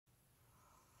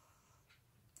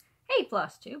Hey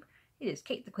Flosstube, it is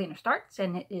Kate the Queen of Starts,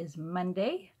 and it is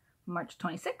Monday, March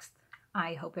 26th.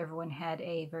 I hope everyone had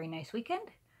a very nice weekend.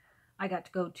 I got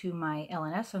to go to my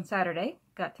LNS on Saturday,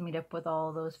 got to meet up with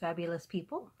all those fabulous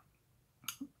people.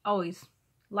 Always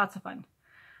lots of fun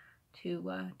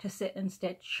to sit and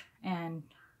stitch and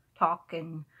talk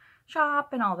and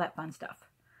shop and all that fun stuff.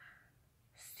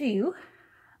 So,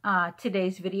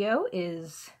 today's video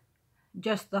is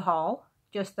just the haul,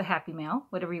 just the Happy Mail,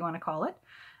 whatever you want to call it.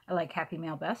 I like Happy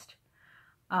Mail best.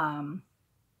 Even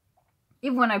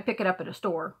when I pick it up at a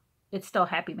store, it's still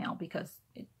Happy Mail because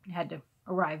it had to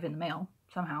arrive in the mail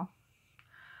somehow.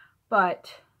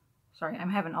 But, sorry, I'm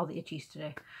having all the itchies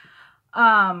today.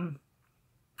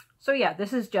 So yeah,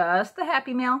 this is just the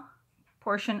Happy Mail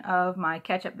portion of my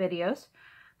catch-up videos.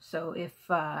 So if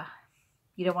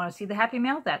you don't want to see the Happy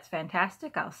Mail, that's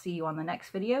fantastic. I'll see you on the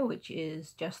next video, which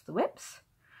is just the whips.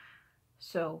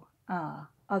 So,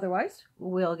 otherwise,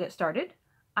 we'll get started.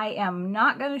 I am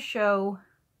not going to show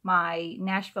my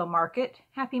Nashville Market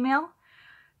Happy Mail,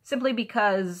 simply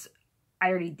because I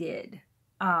already did.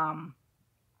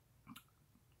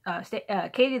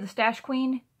 Katie the Stash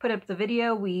Queen put up the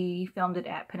video. We filmed it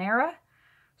at Panera.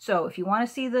 So if you want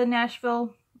to see the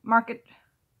Nashville Market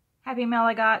Happy Mail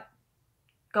I got,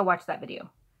 go watch that video.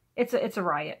 It's a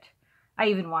riot. I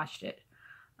even watched it.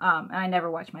 And I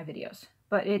never watch my videos,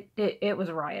 but it was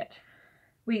a riot.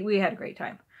 We had a great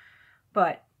time.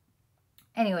 But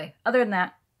anyway, other than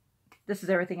that, this is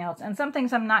everything else. And some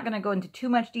things I'm not going to go into too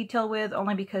much detail with,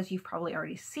 only because you've probably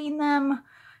already seen them.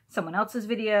 Someone else's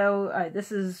video.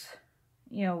 This is,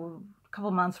 you know, a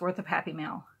couple months worth of Happy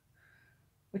Mail,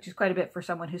 which is quite a bit for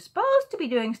someone who's supposed to be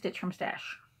doing Stitch from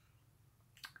Stash.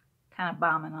 Kind of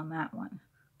bombing on that one.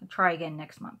 I'll try again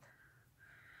next month.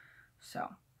 So,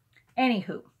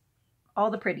 anywho,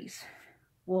 all the pretties.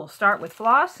 We'll start with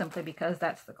Floss, simply because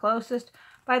that's the closest.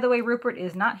 By the way, Rupert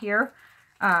is not here.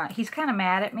 He's kind of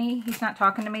mad at me. He's not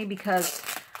talking to me because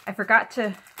I forgot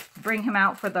to bring him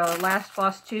out for the last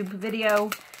Flosstube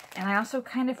video. And I also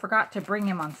kind of forgot to bring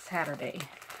him on Saturday.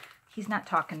 He's not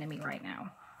talking to me right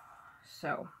now.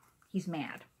 So, he's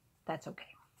mad. That's okay.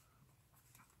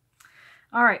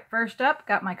 Alright, first up,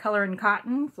 got my Color and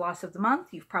Cotton Floss of the Month.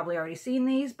 You've probably already seen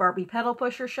these. Barbie Pedal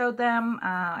Pusher showed them.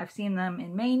 I've seen them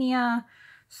in Mania.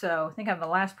 So, I think I'm the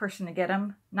last person to get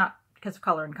them. Not because of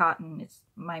Color and Cotton. It's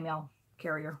my mail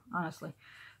carrier, honestly.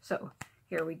 So,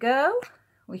 here we go.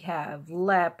 We have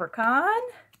Leprechaun,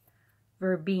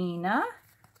 Verbena,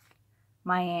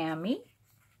 Miami,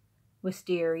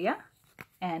 Wisteria,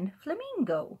 and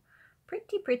Flamingo.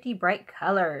 Pretty, pretty bright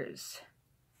colors.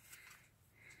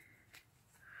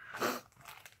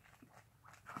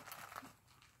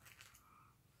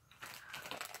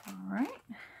 Alright,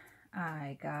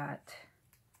 I got,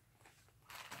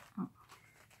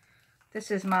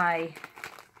 this is my, I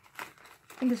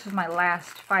think this is my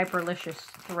last Fiberlicious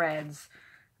threads.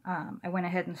 I went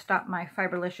ahead and stopped my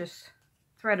Fiberlicious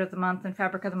thread of the month and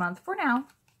fabric of the month for now.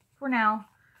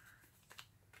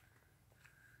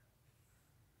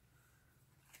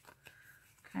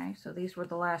 Okay, so these were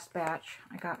the last batch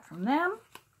I got from them.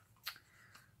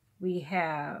 We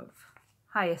have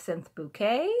Hyacinth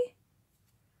Bouquet,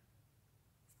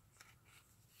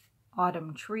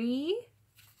 Autumn Tree,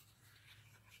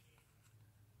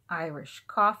 Irish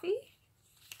Coffee,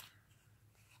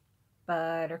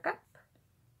 Buttercup,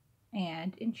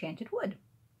 and Enchanted Wood.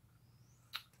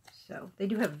 So they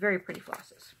do have very pretty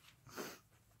flosses.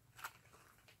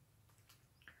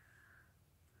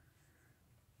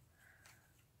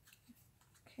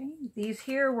 Okay, these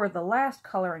here were the last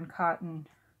Color and Cotton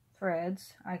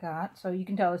threads I got. So you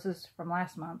can tell this is from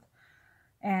last month.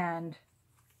 And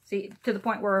see, to the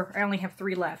point where I only have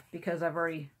 3 left because I've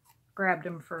already grabbed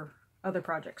them for other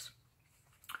projects.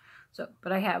 So,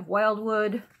 but I have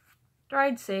Wildwood,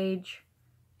 Dried Sage,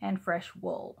 and Fresh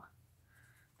Wool.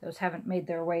 Those haven't made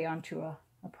their way onto a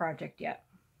project yet.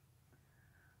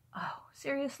 Oh,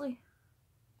 seriously?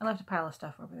 I left a pile of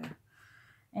stuff over there.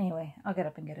 Anyway, I'll get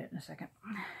up and get it in a second.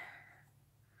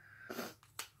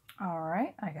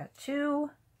 Alright, I got 2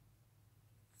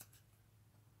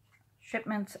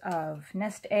 shipments of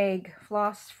Nest Egg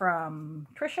floss from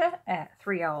Trisha at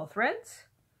 3 Owl Threads.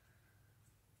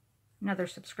 Another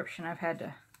subscription I've had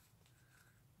to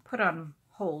put on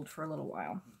hold for a little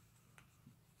while.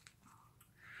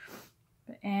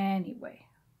 But anyway,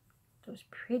 those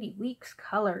pretty Weeks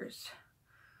colors.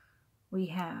 We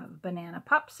have Banana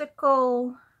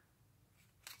Popsicle,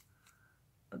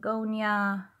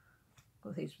 Begonia.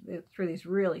 Go through these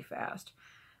really fast.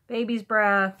 Baby's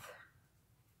Breath,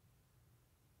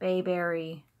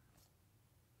 Bayberry,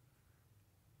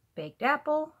 Baked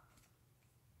Apple,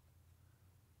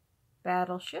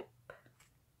 Battleship,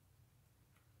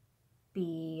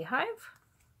 Beehive,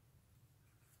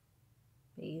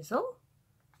 Basil,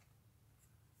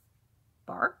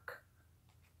 Bark,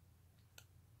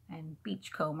 and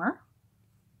Beachcomber.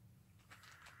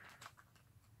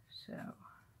 So,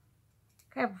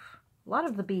 I have a lot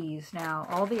of the B's now,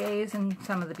 all the A's and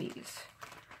some of the B's.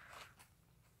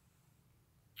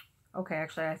 Okay,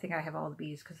 actually, I think I have all the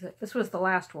B's because this was the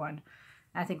last one.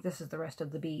 I think this is the rest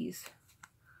of the B's.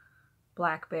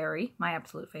 Blackberry, my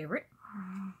absolute favorite.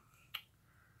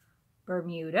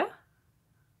 Bermuda.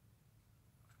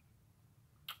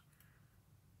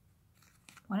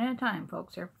 One at a time,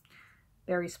 folks, here.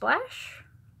 Berry Splash.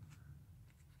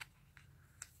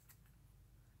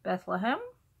 Bethlehem.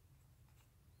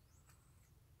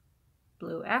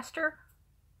 Blue Aster.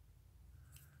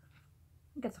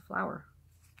 I think it's a flower.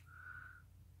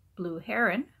 Blue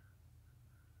Heron.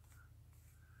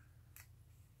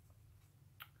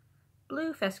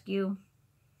 Blue Fescue.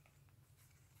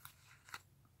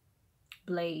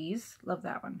 Blaze, love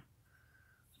that one.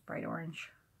 It's bright orange.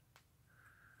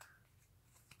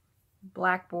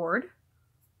 Blackboard,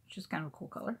 which is kind of a cool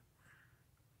color.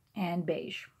 And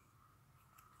beige.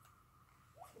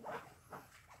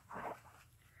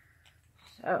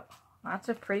 So, lots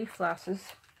of pretty flosses.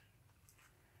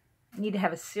 I need to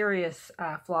have a serious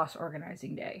floss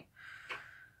organizing day.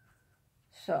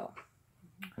 So,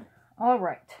 all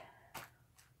right.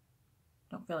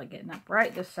 Don't feel like getting up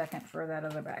right this second for that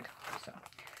other bag. So,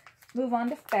 move on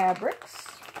to fabrics.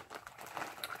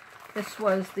 This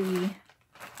was the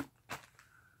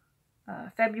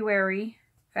February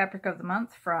Fabric of the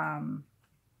Month from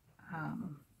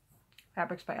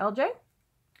Fabrics by LJ.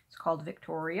 It's called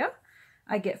Victoria.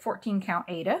 I get 14 count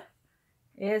Ada.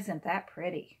 Isn't that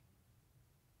pretty?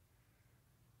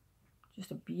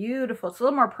 Just a beautiful, it's a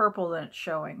little more purple than it's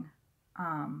showing.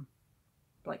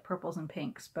 Like purples and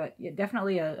pinks, but yeah,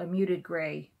 definitely a muted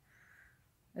gray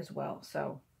as well.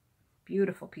 So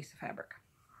beautiful piece of fabric.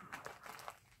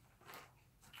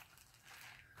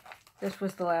 This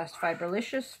was the last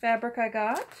Fiberlicious fabric I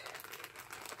got.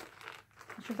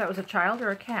 Not sure if that was a child or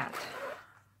a cat.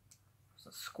 It's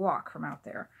a squawk from out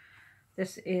there.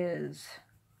 This is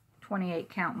 28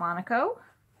 count Monaco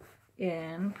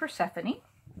in Persephone.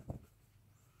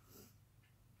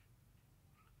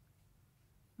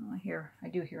 Oh, I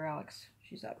do hear Alex.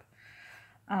 She's up.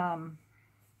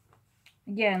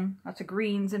 Again, lots of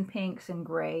greens and pinks and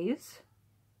grays.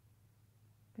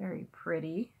 Very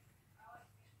pretty.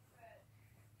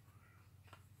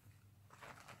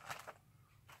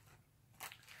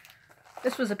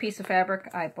 This was a piece of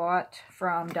fabric I bought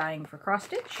from Dying for Cross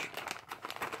Stitch.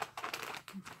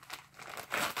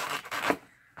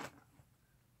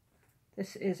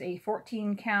 This is a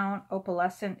 14 count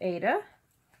opalescent Ada.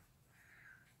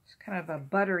 It's kind of a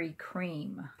buttery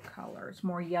cream color. It's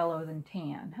more yellow than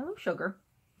tan. Hello, sugar.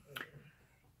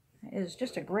 It is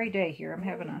just a gray day here. I'm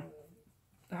having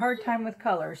a hard time with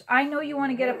colors. I know you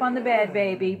want to get up on the bed,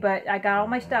 baby, but I got all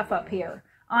my stuff up here.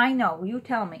 I know. You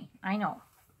tell me. I know.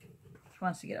 She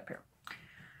wants to get up here.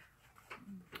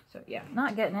 So, yeah,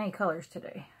 not getting any colors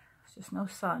today. It's just no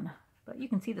sun. But you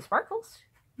can see the sparkles.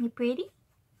 You pretty?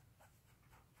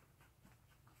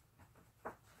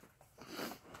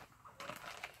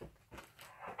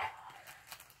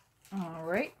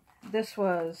 Alright, this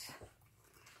was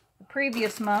the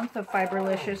previous month of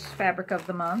Fiberlicious Fabric of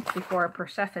the Month before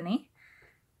Persephone.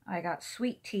 I got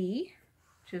Sweet Tea,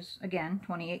 which is, again,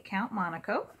 28 count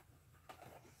Monaco.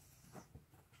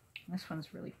 This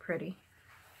one's really pretty.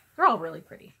 They're all really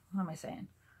pretty. What am I saying?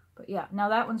 But yeah, now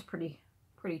that one's pretty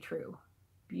true.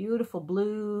 Beautiful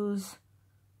blues,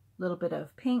 a little bit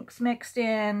of pinks mixed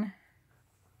in.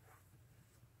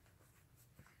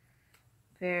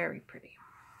 Very pretty.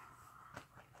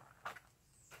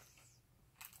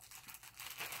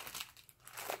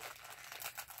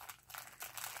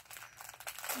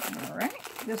 Alright,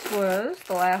 this was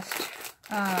the last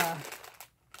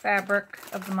fabric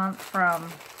of the month from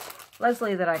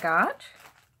Leslie that I got.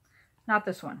 Not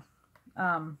this one.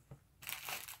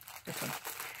 This one.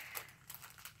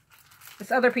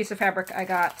 This other piece of fabric I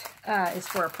got is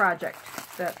for a project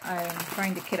that I'm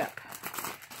trying to kit up.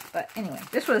 But anyway,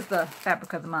 this was the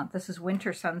fabric of the month. This is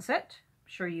Winter Sunset. I'm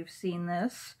sure you've seen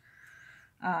this.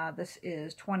 This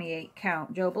is 28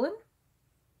 count Jobelin.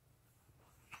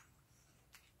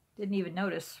 Didn't even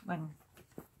notice when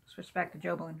I switched back to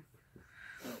Jobelin.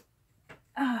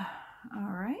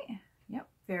 Alright. Yep,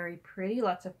 very pretty.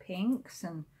 Lots of pinks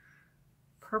and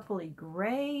purpley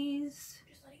grays.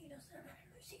 Just letting you know that I'm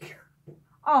having a seizure.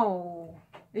 Oh,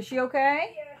 is she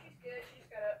okay? Yeah, she's good. She's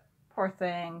got up. Poor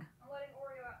thing. I'm letting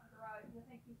Oreo out in the garage. I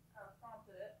think he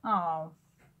prompted it. Oh,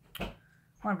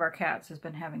 one of our cats has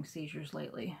been having seizures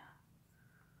lately.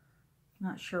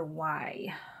 Not sure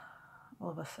why, all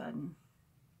of a sudden.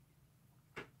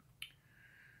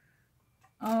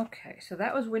 Okay, so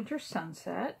that was Winter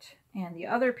Sunset. And the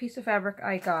other piece of fabric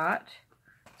I got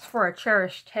is for a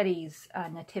Cherished Teddy's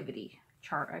nativity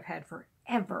chart I've had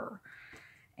forever.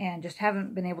 And just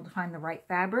haven't been able to find the right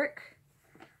fabric.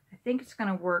 I think it's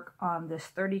going to work on this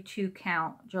 32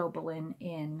 count Jobelin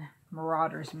in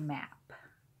Marauder's Map.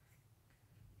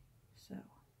 So,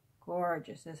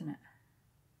 gorgeous, isn't it?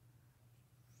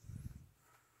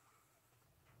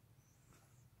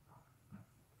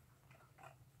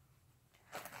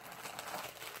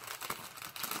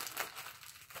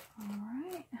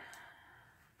 Alright. I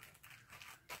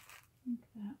think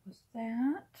that was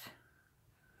that.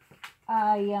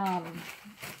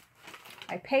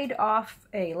 I paid off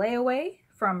a layaway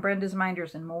from Brenda's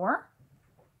Minders and More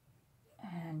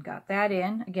and got that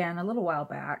in, again, a little while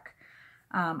back.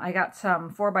 I got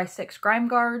some 4x6 grime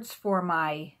guards for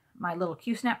my little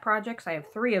Q-snap projects. I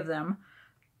have 3 of them,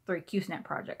 3 Q-snap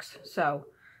projects. So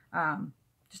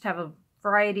just have a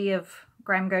variety of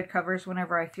grime guard covers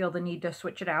whenever I feel the need to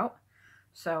switch it out.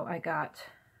 So I got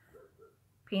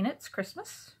Peanuts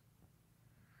Christmas,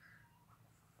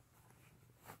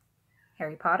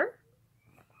 Harry Potter,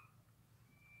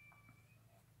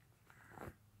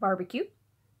 Barbecue,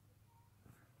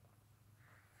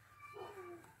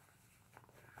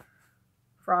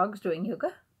 Frogs Doing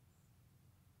Yoga,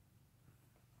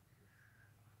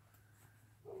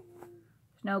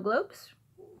 Snow Globes,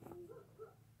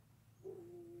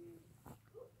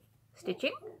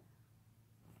 Stitching,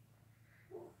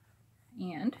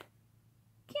 and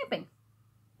Camping.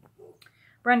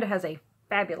 Brenda has a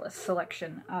fabulous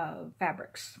selection of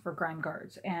fabrics for grime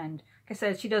guards, and like I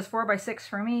said, she does 4x6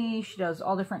 for me. She does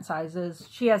all different sizes.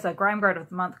 She has a Grime Guard of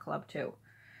the Month club too,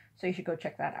 so you should go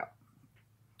check that out.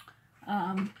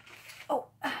 Oh,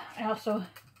 I also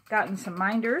gotten some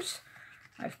minders.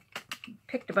 I've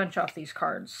picked a bunch off these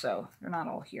cards, so they're not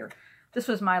all here. This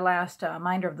was my last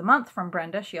minder of the month from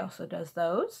Brenda. She also does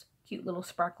those. Cute little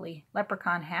sparkly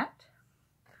leprechaun hat.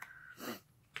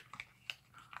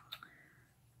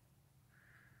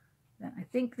 Then I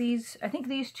think these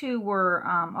 2 were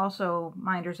also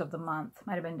minders of the month.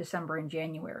 Might have been December and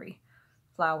January.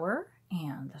 Flower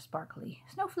and the sparkly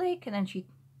snowflake, and then she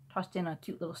tossed in a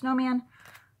cute little snowman.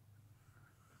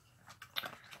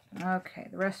 Okay,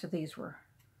 the rest of these were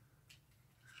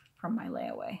from my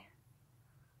layaway.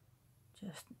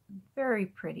 Just very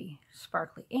pretty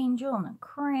sparkly angel and a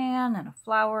crayon and a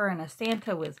flower and a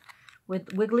Santa with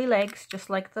wiggly legs, just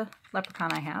like the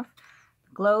leprechaun I have.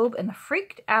 Globe and the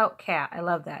freaked out cat. I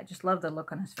love that. Just love the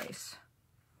look on his face.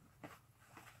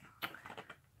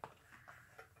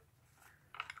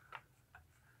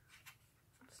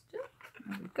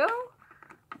 There we go.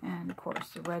 And of course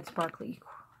the red sparkly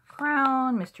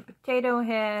crown, Mr. Potato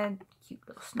Head, cute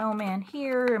little snowman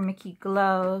here, Mickey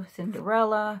Glove,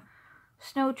 Cinderella,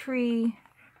 Snow Tree,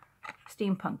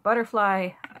 Steampunk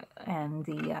Butterfly, and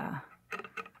the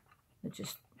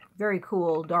just very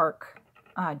cool dark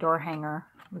door hanger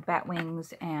with bat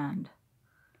wings and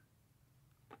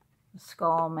a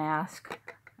skull mask.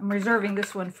 I'm reserving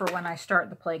this one for when I start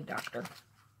the Plague Doctor.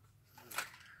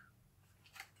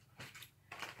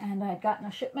 And I'd gotten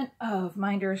a shipment of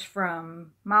minders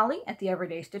from Molly at the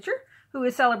Everyday Stitcher, who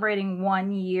is celebrating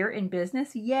 1 year in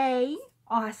business. Yay!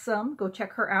 Awesome. Go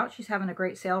check her out. She's having a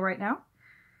great sale right now.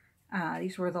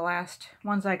 These were the last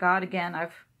ones I got. Again,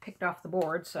 I've picked off the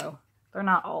board, so they're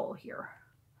not all here.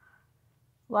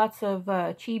 Lots of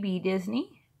chibi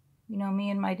Disney. You know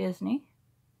me and my Disney.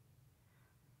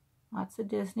 Lots of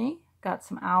Disney. Got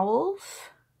some owls.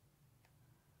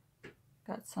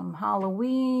 Got some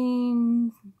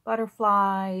Halloween,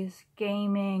 butterflies,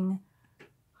 gaming.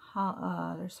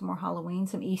 There's some more Halloween,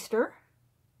 some Easter.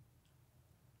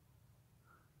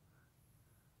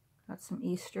 Got some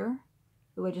Easter.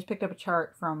 Ooh, I just picked up a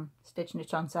chart from Stitch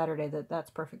Knitch on Saturday that's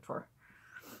perfect for.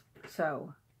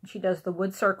 So she does the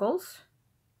wood circles.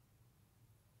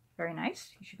 Very nice.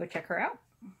 You should go check her out.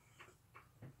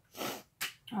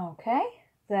 Okay,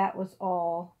 that was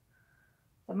all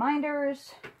the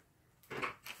minders.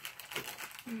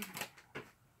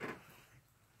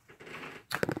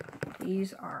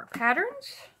 These are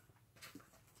patterns.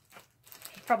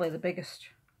 Probably the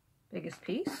biggest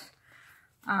piece.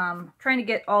 Trying to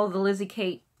get all the Lizzie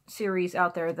Kate series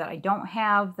out there that I don't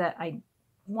have that I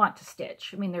want to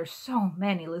stitch. I mean, there's so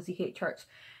many Lizzie Kate charts,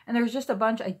 and there's just a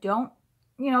bunch I don't,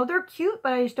 you know, they're cute,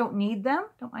 but I just don't need them.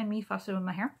 Don't mind me fussing with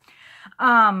my hair.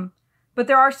 But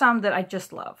there are some that I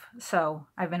just love. So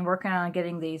I've been working on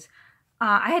getting these.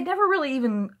 I had never really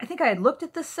even, I think I had looked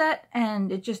at this set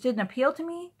and it just didn't appeal to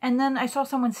me. And then I saw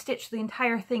someone stitch the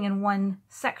entire thing in one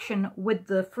section with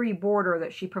the free border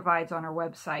that she provides on her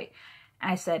website.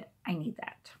 And I said, I need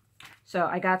that. So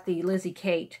I got the Lizzie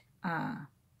Kate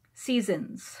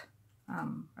Seasons.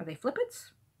 Are they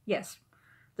flippets? Yes,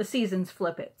 the Seasons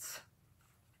flippets.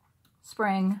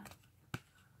 Spring,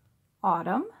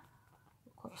 autumn,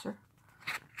 closer,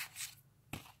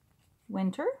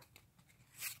 winter,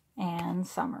 and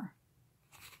summer.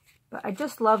 But I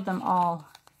just love them all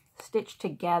stitched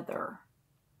together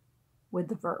with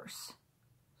the verse.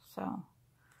 So,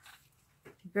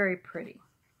 very pretty.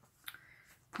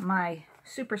 My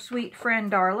super sweet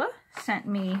friend Darla sent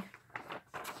me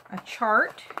a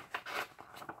chart.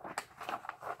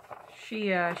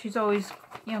 She's always,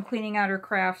 you know, cleaning out her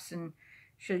crafts, and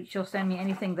she'll send me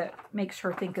anything that makes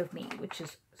her think of me, which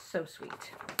is so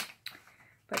sweet.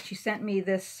 But she sent me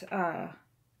this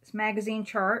this magazine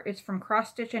chart. It's from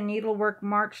Cross Stitch and Needlework,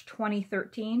 March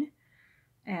 2013,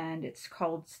 and it's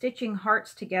called Stitching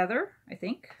Hearts Together, I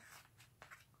think.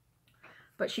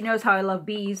 But she knows how I love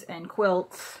bees and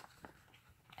quilts,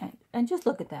 and just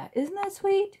look at that. Isn't that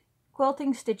sweet?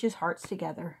 Quilting stitches hearts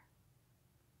together.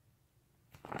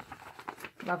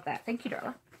 Love that. Thank you,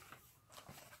 Darla.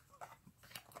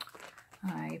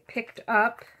 I picked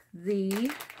up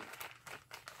the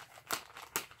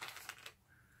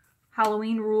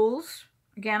Halloween rules.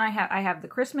 Again, I have the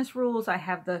Christmas rules. I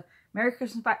have the Merry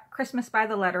Christmas by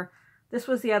the Letter. This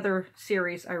was the other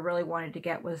series I really wanted to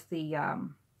get, was the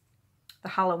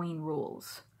Halloween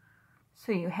rules.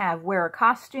 So you have Wear a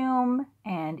Costume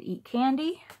and Eat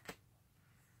Candy,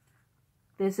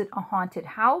 Visit a Haunted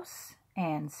House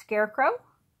and Scarecrow,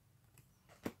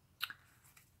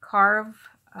 Carve,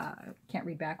 can't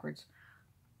read backwards,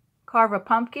 Carve a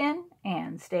Pumpkin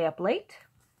and Stay Up Late,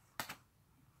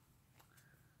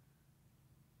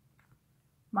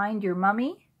 Mind Your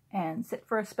Mummy and Sit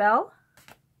for a Spell,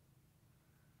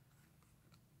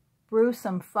 Brew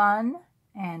Some Fun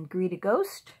and Greet a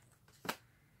Ghost,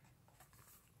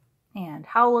 and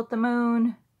Howl at the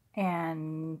Moon,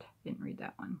 and didn't read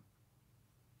that one.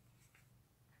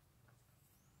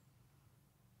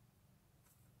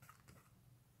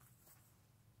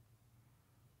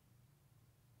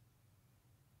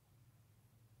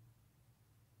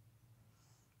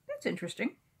 That's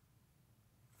interesting.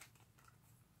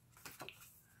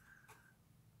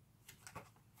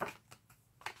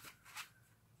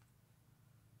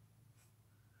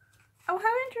 Oh,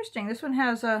 how interesting. This one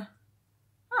has a...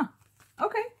 Huh.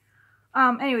 Okay.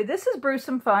 Anyway, this is Brew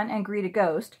Some Fun and Greet a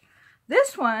Ghost.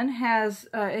 This one has...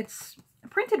 it's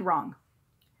printed wrong.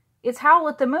 It's Howl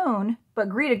at the Moon, but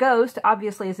Greet a Ghost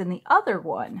obviously is in the other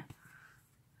one.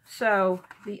 So,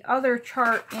 the other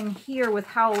chart in here with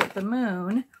Howl at the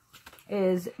Moon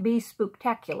is Be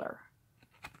Spooktacular.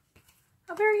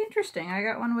 Oh, very interesting. I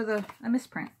got one with a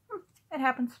misprint. It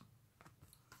happens.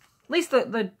 At least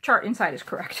the chart inside is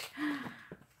correct.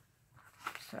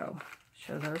 So,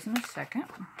 show those in a second.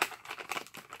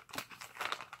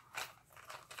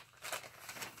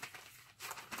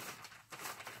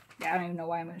 Yeah, I don't even know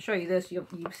why I'm going to show you this. You've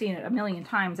seen it a million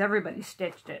times. Everybody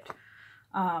stitched it.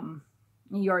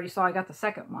 You already saw I got the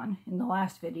second one in the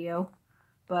last video.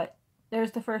 But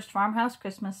there's the first Farmhouse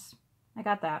Christmas. I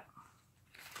got that.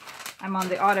 I'm on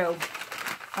the auto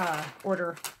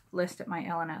order list at my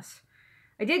LNS.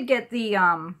 I did get the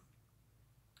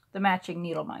matching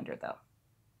needle minder though.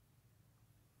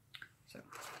 So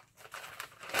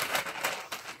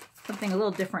something a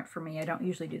little different for me. I don't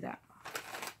usually do that.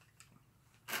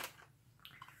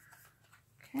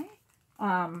 Okay.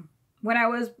 When I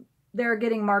was there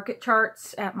getting market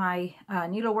charts at my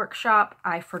needlework shop,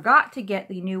 I forgot to get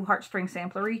the new Heartstring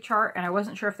Samplery chart, and I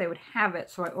wasn't sure if they would have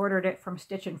it, so I ordered it from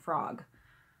Stitch and Frog.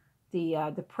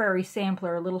 The Prairie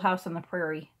Sampler, Little House on the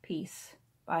Prairie piece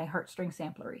by Heartstring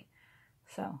Samplery.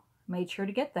 So, made sure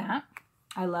to get that.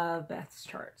 I love Beth's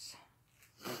charts.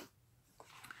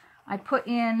 I put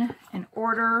in an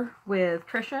order with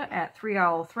Trisha at 3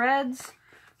 Owl Threads.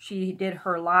 She did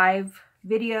her live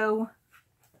video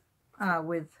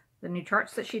with the new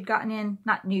charts that she'd gotten in.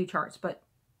 Not new charts, but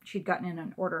she'd gotten in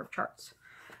an order of charts.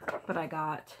 But I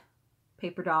got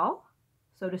Paper Doll,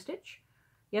 Soda Stitch.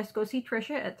 Yes, go see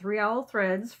Trisha at 3 Owl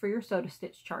Threads for your Soda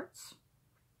Stitch charts.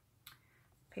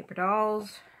 Paper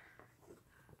Dolls.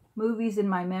 Movies in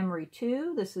My Memory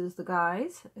 2. This is the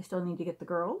guys. I still need to get the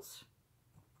girls.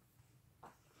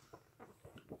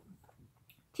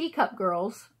 Teacup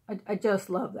Girls. I just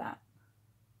love that.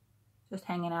 Just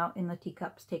hanging out in the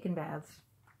teacups, taking baths.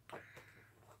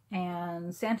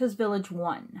 And Santa's Village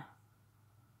 1.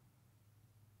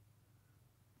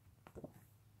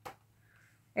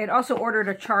 I had also ordered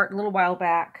a chart a little while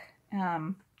back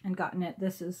and gotten it.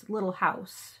 This is Little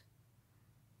House.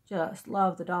 Just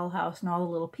love the dollhouse and all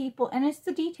the little people. And it's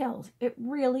the details. It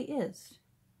really is.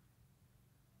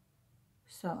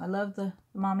 So I love the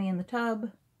mommy in the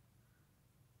tub.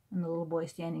 And the little boy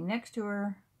standing next to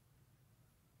her.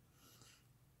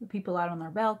 The people out on their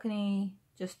balcony.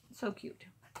 Just so cute.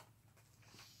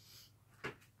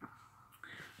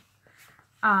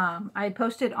 I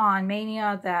posted on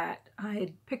Mania that I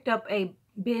had picked up a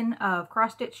bin of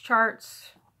cross-stitch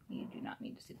charts. You do not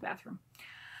need to see the bathroom.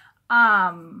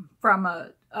 From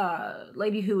a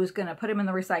lady who was going to put them in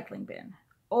the recycling bin.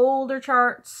 Older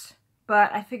charts,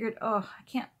 but I figured, oh, I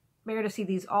can't bear to see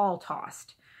these all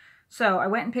tossed. So I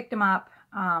went and picked them up.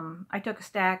 I took a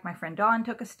stack. My friend Dawn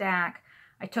took a stack.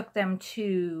 I took them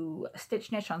to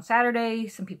Stitch Niche on Saturday.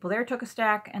 Some people there took a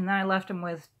stack. And then I left them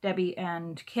with Debbie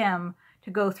and Kim to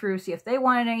go through, see if they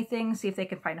wanted anything, see if they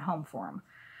could find a home for them.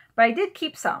 But I did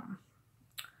keep some.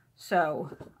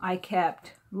 So I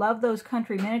kept Love Those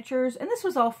Country Miniatures. And this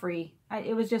was all free.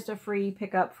 It was just a free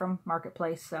pickup from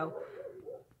Marketplace. So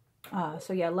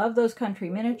yeah, Love Those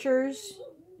Country Miniatures.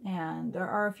 And there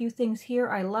are a few things here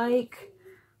I like.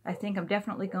 I think I'm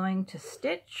definitely going to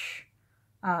stitch.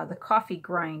 The coffee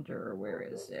grinder. Where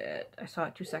is it? I saw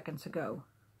it 2 seconds ago.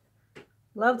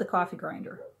 Love the coffee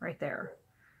grinder right there.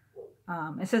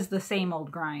 It says the same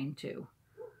old grind too.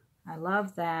 I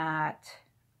love that.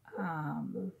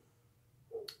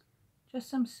 Just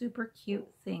some super cute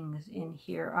things in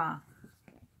here.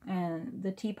 And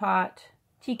the teapot,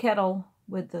 tea kettle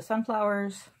with the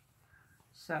sunflowers.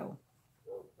 So,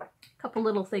 a couple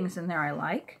little things in there I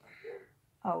like.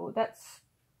 Oh, that's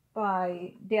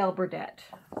by Dale Burdett.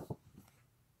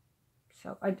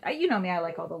 So, you know me, I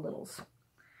like all the littles.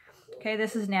 Okay,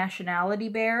 this is Nationality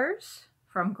Bears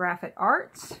from Graphic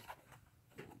Arts.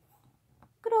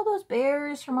 Look at all those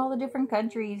bears from all the different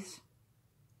countries.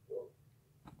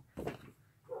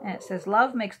 And it says,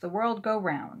 love makes the world go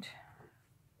round.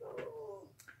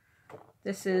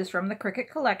 This is from the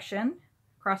Cricket Collection.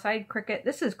 Cross-eyed Cricket.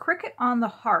 This is Cricket on the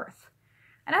Hearth.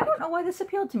 And I don't know why this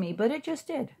appealed to me, but it just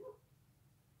did.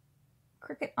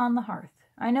 Cricket on the Hearth.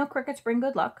 I know crickets bring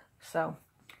good luck, so.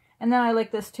 And then I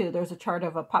like this too. There's a chart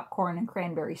of a popcorn and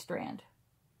cranberry strand.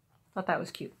 Thought that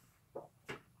was cute.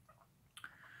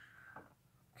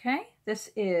 Okay, this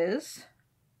is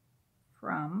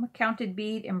from Counted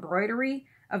Bead Embroidery,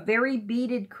 A Very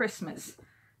Beaded Christmas.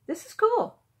 This is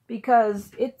cool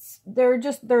because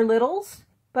they're littles,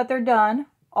 but they're done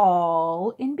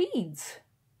all in beads.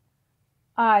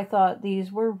 I thought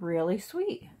these were really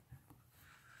sweet.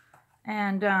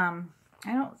 And I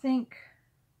don't think,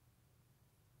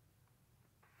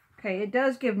 okay, it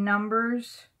does give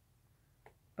numbers,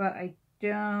 but I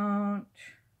don't,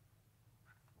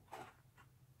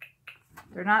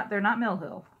 they're not Mill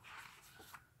Hill.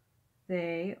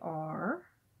 They are,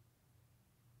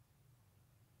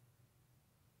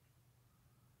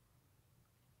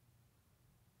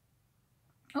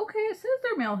 okay, it says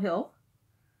they're Mill Hill,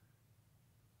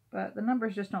 but the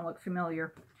numbers just don't look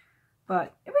familiar.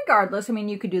 But regardless, I mean,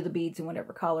 you could do the beads in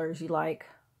whatever colors you like.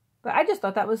 But I just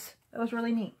thought that was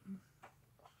really neat.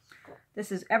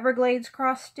 This is Everglades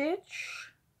Cross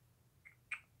Stitch.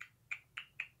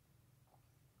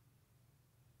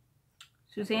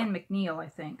 Suzanne McNeil, I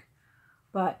think.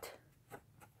 But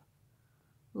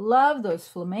love those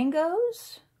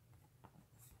flamingos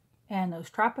and those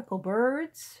tropical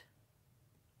birds.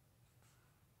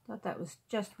 Thought that was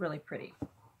just really pretty.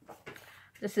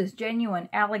 This is Genuine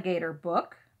Alligator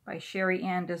Book by Sherry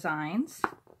Ann Designs.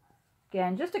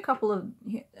 Again, just a couple of,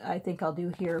 I think I'll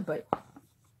do here, but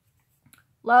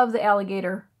love the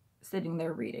alligator sitting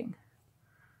there reading.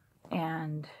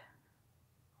 And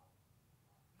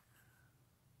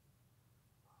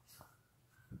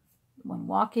when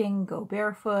walking, go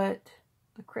barefoot.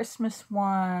 The Christmas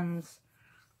ones.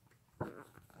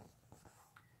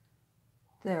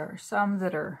 There are some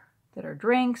that are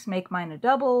drinks. Make mine a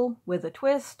double with a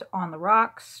twist on the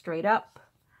rocks, straight up.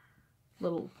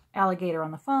 Little alligator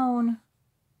on the phone.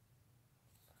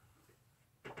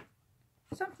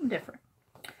 Something different.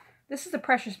 This is the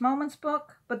Precious Moments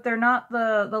book, but they're not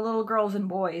the little girls and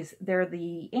boys. They're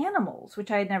the animals, which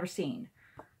I had never seen.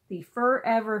 The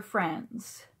Forever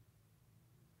Friends.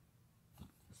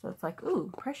 So it's like,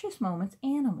 ooh, Precious Moments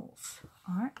animals.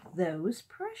 Aren't those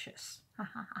precious? Ha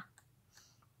ha ha.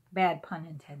 Bad pun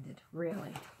intended,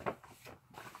 really.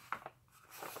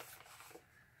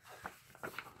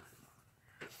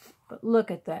 But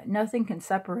look at that. Nothing can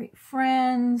separate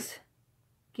friends.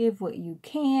 Give what you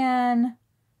can.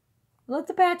 Let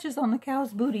the patches on the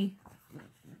cow's booty.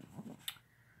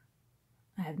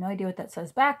 I have no idea what that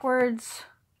says backwards.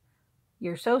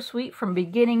 You're so sweet from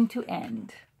beginning to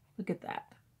end. Look at that.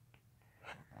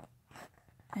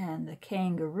 And the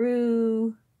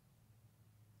kangaroo.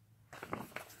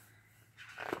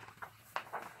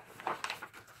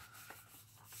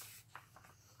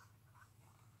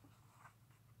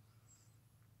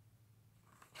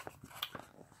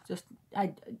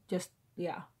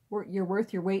 Yeah, you're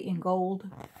worth your weight in gold.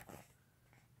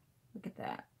 Look at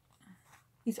that.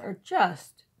 These are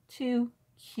just too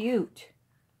cute.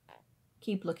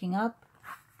 Keep looking up.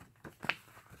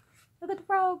 Look at the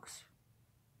frogs.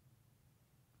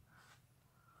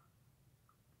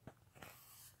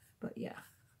 But yeah,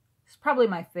 it's probably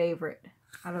my favorite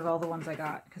out of all the ones I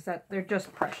got because they're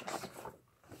just precious.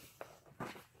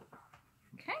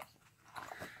 Okay.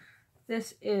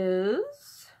 This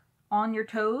is On Your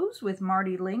Toes with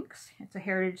Marty Lynx. It's a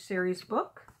Heritage Series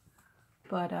book,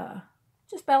 but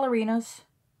just ballerinas.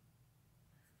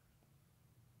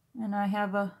 And I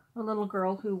have a little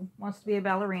girl who wants to be a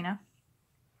ballerina.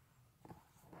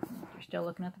 You're still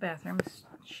looking at the bathroom. This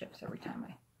shifts every time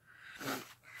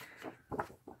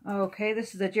Okay,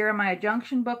 this is a Jeremiah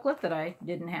Junction booklet that I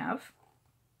didn't have.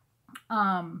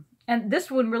 And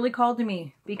this one really called to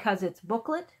me because it's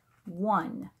booklet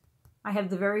 1. I have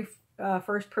the very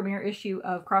first premiere issue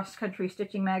of Cross Country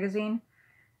Stitching magazine,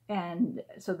 and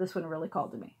so this one really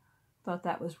called to me. Thought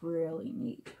that was really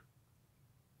neat. There's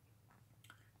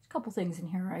a couple things in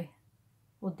here I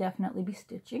will definitely be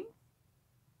stitching.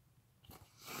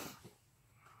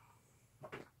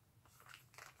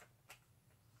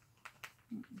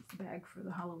 Bag for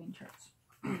the Halloween charts.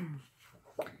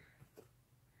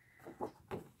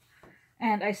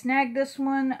 And I snagged this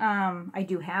one. I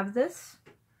do have this,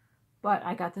 but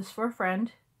I got this for a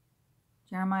friend.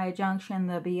 Jeremiah Junction,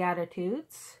 the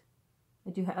Beatitudes. I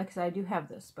do have, like I said, I do have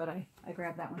this, but I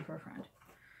grabbed that one for a friend.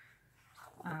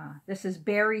 This is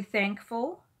Berry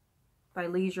Thankful by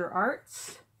Leisure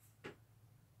Arts.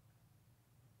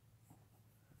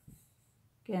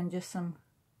 Again, just some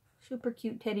super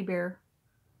cute teddy bear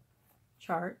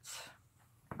charts.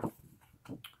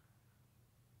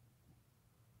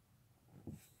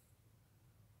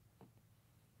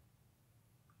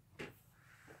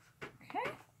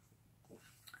 Okay.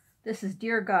 This is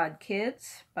Dear God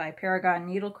Kids by Paragon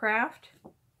Needlecraft.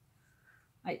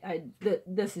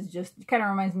 This is just, kind of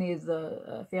reminds me of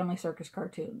the Family Circus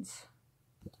cartoons.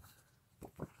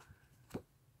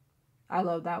 I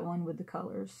love that one with the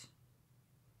colors.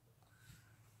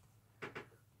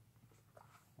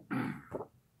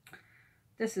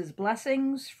 This is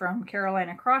Blessings from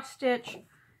Carolina Cross Stitch,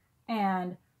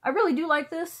 and I really do like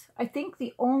this. I think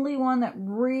the only one that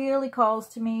really calls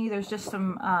to me, there's just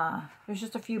some, there's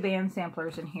just a few band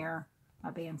samplers in here,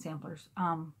 not band samplers,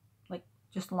 like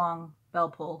just long bell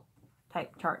pull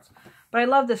type charts. But I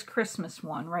love this Christmas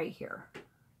one right here.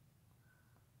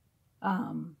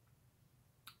 And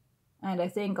I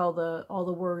think all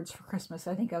the words for Christmas,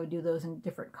 I think I would do those in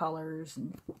different colors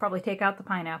and probably take out the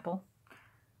pineapple.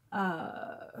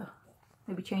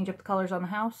 Maybe change up the colors on the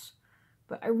house.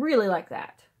 But I really like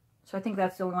that. So I think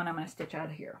that's the only one I'm going to stitch out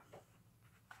of here.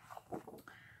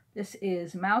 This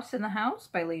is Mouse in the House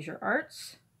by Leisure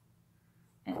Arts.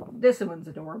 And this one's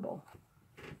adorable.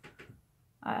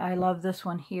 I love this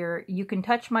one here. You can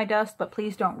touch my dust, but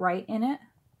please don't write in it.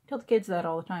 I tell the kids that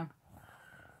all the time.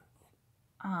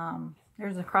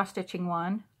 There's a cross-stitching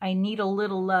one. I Need a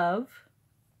Little Love.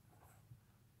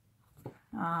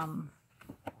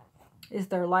 Is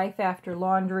There Life After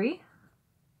Laundry?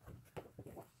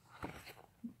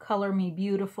 Color Me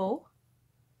Beautiful.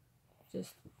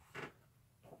 Just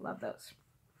love those.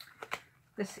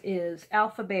 This is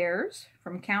Alpha Bears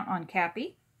from Count on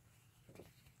Cappy.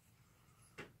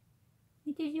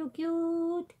 It is so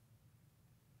cute.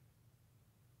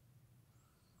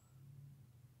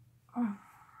 Oh.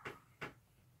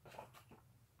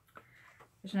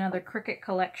 There's another Cricut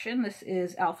collection. This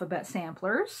is Alphabet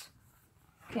Samplers.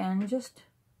 Again, just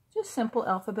simple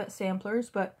alphabet samplers,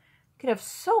 but you could have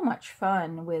so much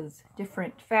fun with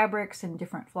different fabrics and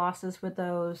different flosses with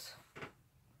those.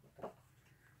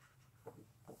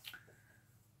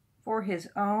 For His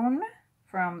Own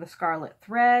from the Scarlet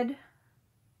Thread.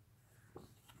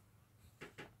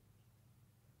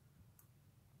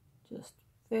 Just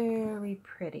very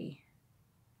pretty.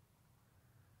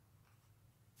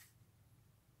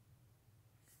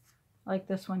 Like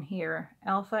this one here,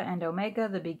 Alpha and Omega,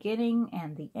 the beginning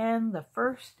and the end, the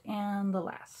first and the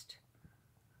last.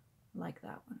 Like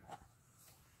that one.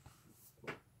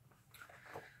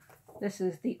 This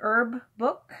is the Herb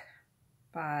book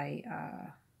by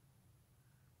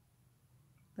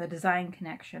the Design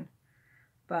Connection.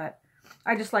 But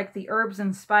I just like the herbs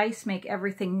and spice make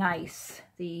everything nice.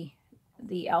 The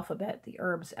alphabet, the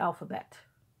herbs alphabet.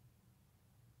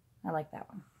 I like that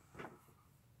one.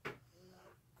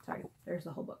 Sorry, there's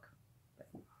the whole book.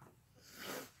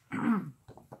 It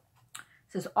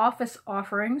says Office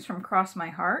Offerings from Cross My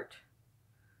Heart.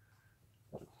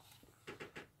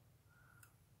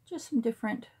 Just some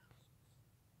different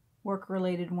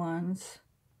work-related ones.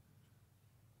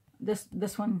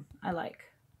 This one I like.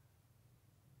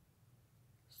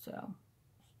 So,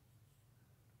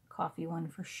 coffee one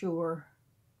for sure.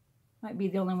 Might be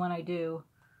the only one I do.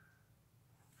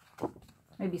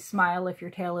 Maybe Smile If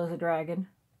Your Tail is a Dragon.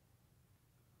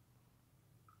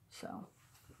 So,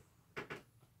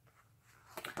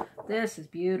 this is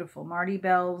beautiful. Marty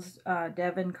Bell's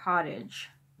Devon Cottage.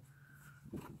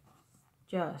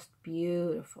 Just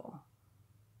beautiful.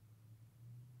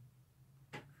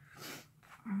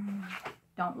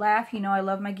 Don't laugh, you know I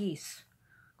love my geese.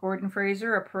 Gordon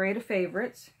Fraser, A Parade of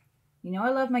Favorites. You know I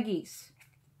love my geese.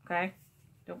 Okay?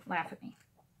 Don't laugh at me.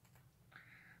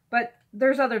 But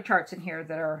there's other charts in here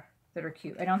that are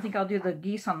cute. I don't think I'll do the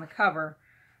geese on the cover.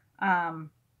 I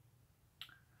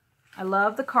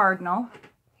love the cardinal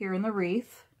here in the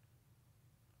wreath.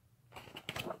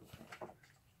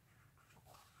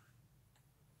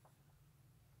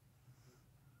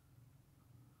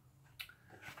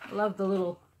 I love the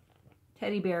little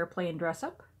teddy bear playing dress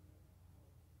up.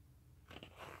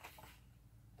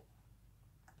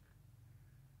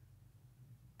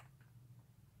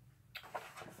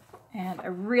 And I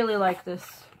really like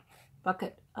this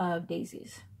bucket of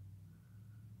daisies.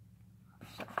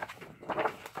 So.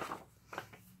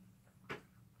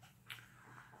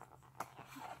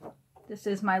 This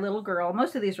is My Little Girl.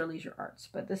 Most of these are Leisure Arts,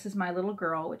 but this is My Little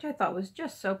Girl, which I thought was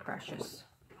just so precious.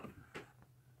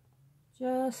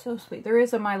 Just so sweet. There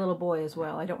is a My Little Boy as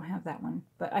well. I don't have that one,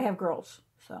 but I have girls,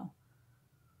 so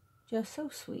just so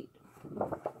sweet.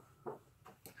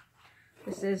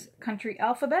 This is Country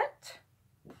Alphabet.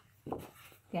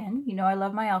 Again, you know I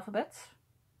love my alphabets.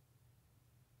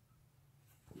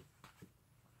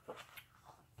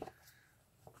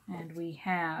 And we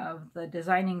have the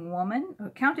Designing Woman,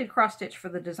 counted cross stitch for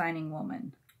the Designing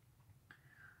Woman.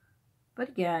 But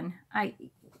again,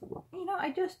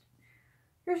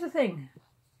 here's the thing.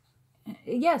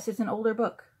 Yes, it's an older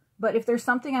book, but if there's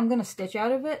something I'm going to stitch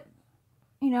out of it,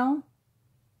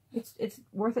 it's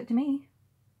worth it to me.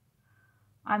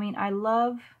 I mean,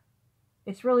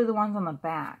 it's really the ones on the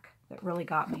back that really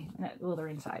got me. Well, they're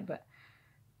inside, but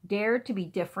Dare to Be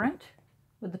Different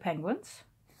with the penguins.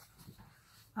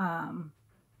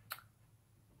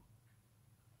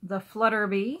 The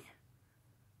Flutterbee,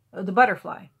 the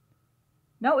butterfly.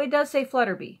 No, it does say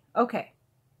Flutterbee. Okay.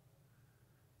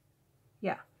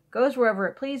 Yeah. Goes wherever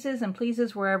it pleases and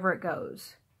pleases wherever it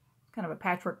goes. It's kind of a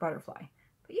patchwork butterfly.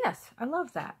 But yes, I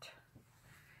love that.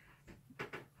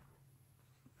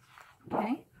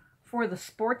 Okay. For the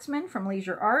Sportsman from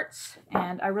Leisure Arts.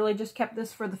 And I really just kept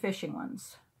this for the fishing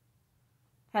ones.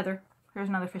 Heather, here's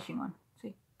another fishing one.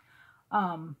 See?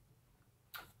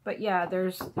 But yeah,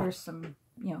 there's some,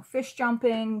 fish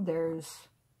jumping. There's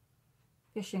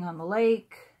fishing on the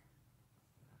lake.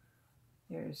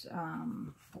 There's,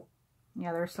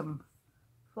 there's some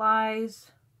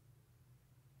flies.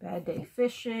 Bad day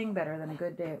fishing, better than a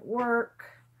good day at work.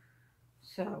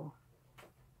 So,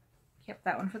 kept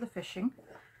that one for the fishing.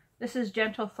 This is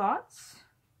Gentle Thoughts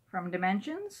from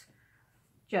Dimensions.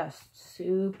 Just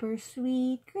super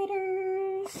sweet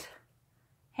critters.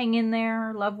 Hang in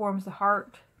there. Love warms the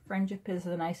heart. Friendship is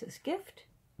the nicest gift.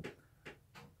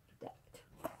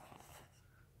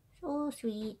 So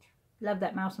sweet. Love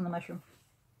that mouse on the mushroom.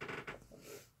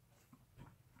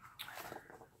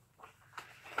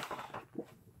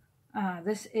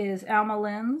 This is Alma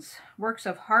Lynn's Works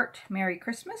of Heart, Merry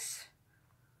Christmas.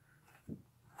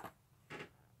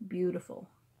 Beautiful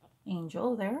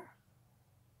angel there.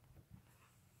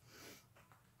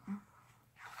 Ow,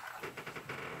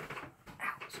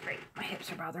 straight. My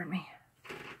hips are bothering me.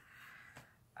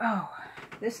 Oh,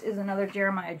 this is another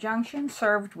Jeremiah Junction,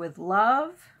 Served with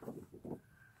Love.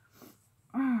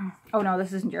 Oh no,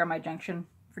 this isn't Jeremiah Junction.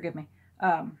 Forgive me.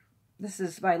 This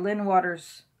is by Lynn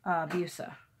Waters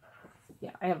Busa.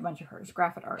 Yeah, I have a bunch of hers.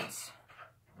 Graphic Arts.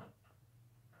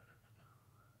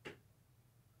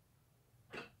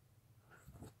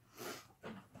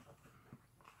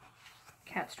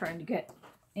 Cat's trying to get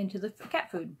into the cat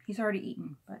food. He's already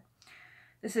eaten. But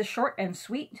this is Short and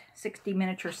Sweet, 60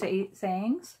 Miniature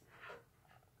Sayings.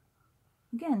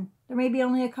 Again, there may be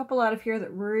only a couple out of here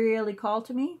that really call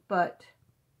to me, but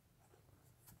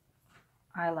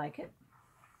I like it.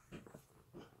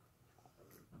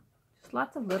 Just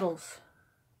lots of littles.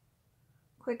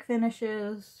 quick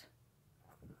finishes.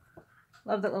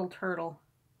 Love that little turtle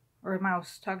or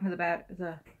mouse talking to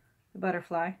the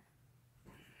butterfly.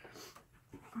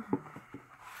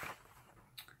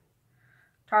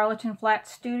 Tarleton Flat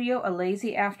Studio, A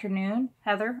Lazy Afternoon.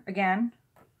 Heather, again.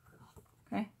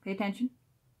 Okay, pay attention.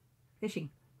 Fishing.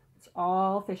 It's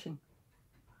all fishing.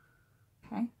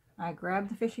 Okay, I grab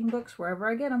the fishing books wherever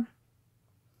I get them.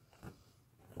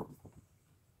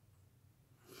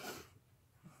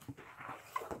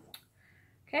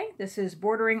 Okay, this is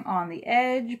Bordering on the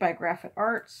Edge by Graphic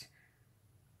Arts.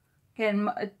 Again,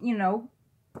 you know,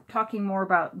 talking more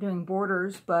about doing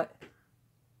borders, but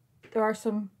there are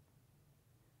some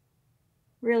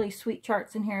really sweet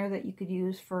charts in here that you could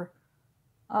use for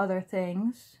other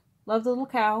things. Love the little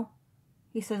cow.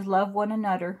 He says, love one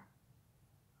another.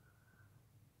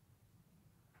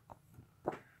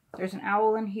 There's an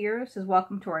owl in here. It says,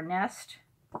 welcome to our nest.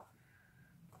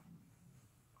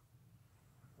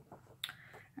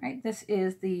 Alright, this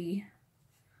is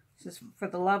for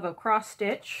the love of cross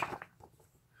stitch.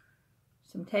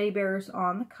 Some teddy bears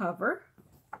on the cover.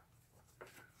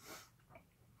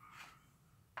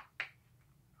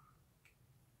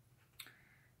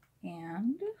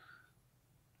 And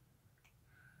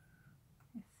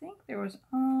I think there was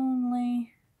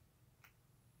only,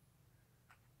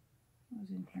 what was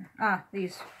in here? Ah,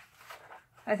 these.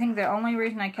 I think the only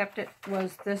reason I kept it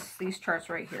was these charts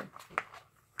right here.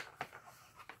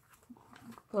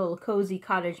 Little cozy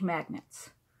cottage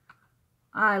magnets.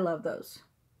 I love those.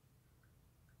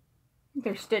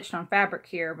 They're stitched on fabric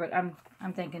here, but I'm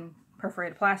thinking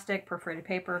perforated plastic, perforated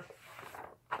paper.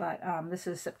 But this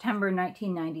is September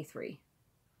 1993.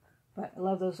 But I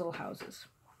love those little houses.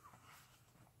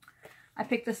 I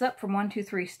picked this up from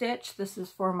 123 Stitch. This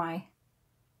is for my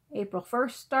April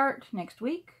 1st start next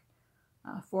week.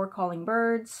 4 Calling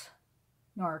Birds.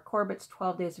 Nora Corbett's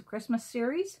 12 Days of Christmas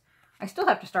series. I still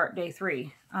have to start day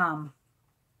 3.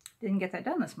 Didn't get that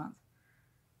done this month.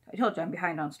 I told you I'm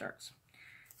behind on starts.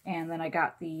 And then I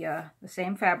got the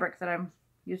same fabric that I'm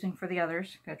using for the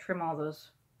others. Gotta trim all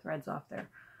those threads off there.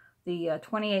 The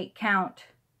 28 count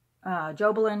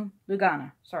Jobelin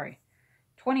Lugana. Sorry.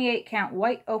 28 count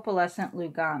white opalescent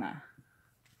Lugana.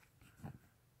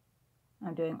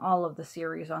 I'm doing all of the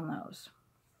series on those.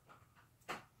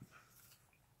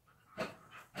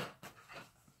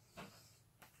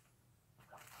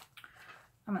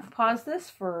 I'm going to pause this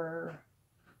for...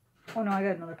 Oh no, I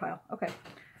got another pile. Okay.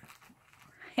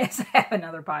 Yes, I have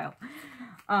another pile.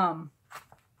 I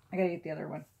got to get the other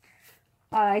one.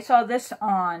 I saw this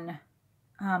on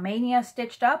Mania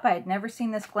Stitched Up. I had never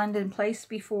seen this Glendon Place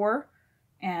before,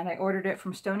 and I ordered it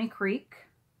from Stony Creek.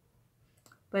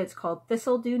 But it's called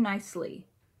This'll Do Nicely.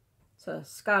 It's a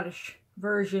Scottish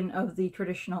version of the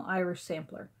traditional Irish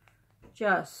sampler.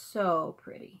 Just so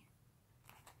pretty.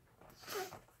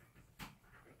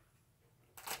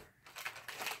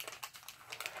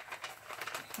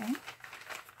 Okay.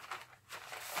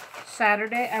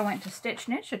 Saturday, I went to Stitch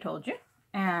Niche, I told you,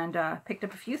 and picked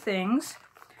up a few things.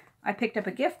 I picked up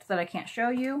a gift that I can't show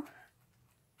you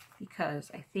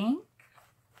because I think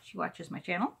she watches my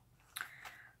channel.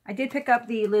 I did pick up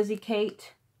the Lizzie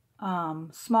Kate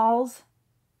Smalls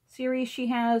series she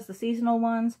has, the seasonal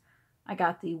ones. I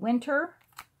got the winter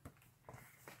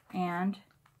and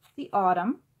the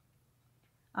autumn.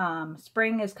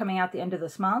 Spring is coming out the end of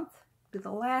this month. Do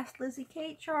the last Lizzie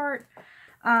Kate chart.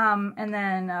 And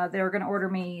then they're going to order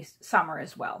me summer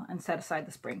as well and set aside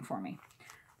the spring for me.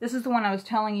 This is the one I was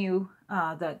telling you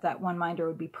that one minder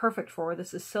would be perfect for.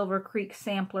 This is Silver Creek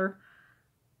Sampler.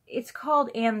 It's called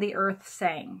And the Earth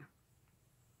Sang.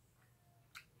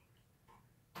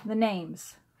 The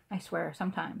names, I swear,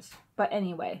 sometimes. But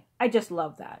anyway, I just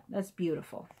love that. That's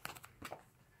beautiful.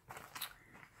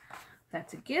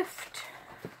 That's a gift.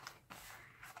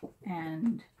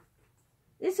 And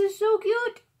this is so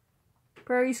cute.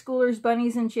 Prairie Schoolers,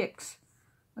 Bunnies, and Chicks.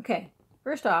 Okay,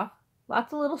 first off,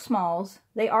 lots of little smalls.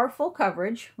 They are full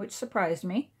coverage, which surprised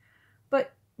me.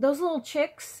 But those little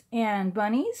chicks and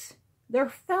bunnies, they're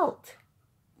felt.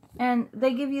 And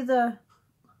they give you the,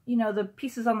 you know, the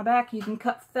pieces on the back, you can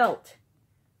cut felt.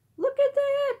 Look at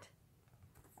that!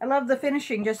 I love the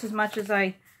finishing just as much as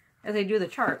I do the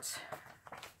charts.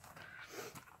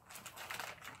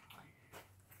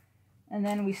 And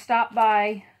then we stopped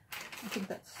by, I think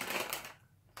that's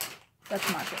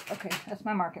market. Okay, that's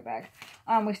my market bag.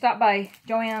 We stopped by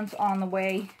Joann's on the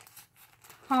way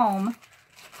home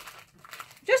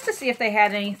just to see if they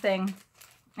had anything,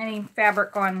 any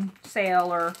fabric on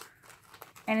sale or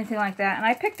anything like that. And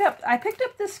I picked up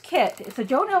this kit. It's a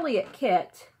Joan Elliott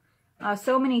kit.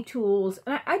 So many tools.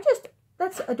 And I just,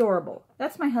 that's adorable.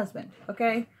 That's my husband,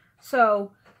 okay?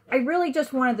 So I really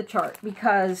just wanted the chart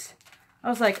because I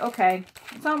was like, okay,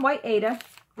 it's on white Aida,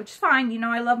 which is fine. You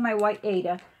know, I love my white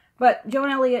Aida. But Joan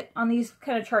Elliott on these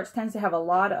kind of charts tends to have a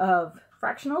lot of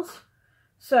fractionals.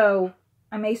 So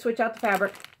I may switch out the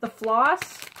fabric. The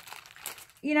floss,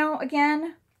 you know,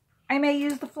 again, I may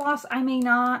use the floss. I may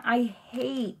not. I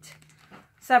hate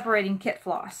separating kit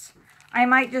floss. I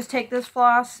might just take this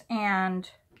floss and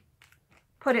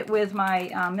put it with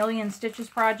my Million Stitches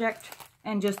project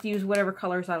and just use whatever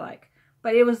colors I like.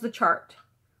 But it was the chart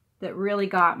that really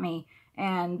got me.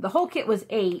 And the whole kit was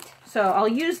 8, so I'll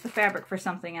use the fabric for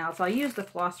something else. I'll use the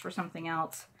floss for something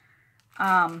else.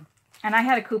 And I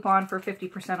had a coupon for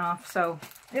 50% off, so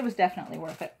it was definitely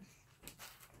worth it.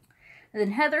 And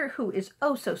then Heather, who is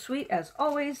oh so sweet as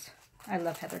always. I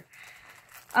love Heather.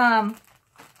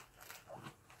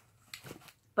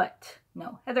 But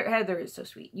no, Heather is so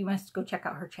sweet. You must go check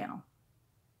out her channel,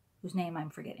 whose name I'm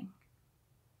forgetting.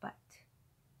 But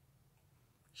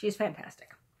she's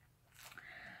fantastic.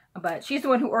 But she's the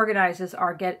one who organizes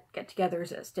our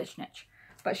get-togethers at Stitch Niche.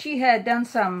 But she had done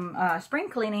some spring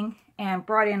cleaning and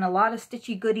brought in a lot of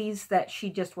stitchy goodies that she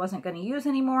just wasn't going to use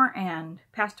anymore and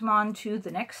passed them on to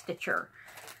the next stitcher.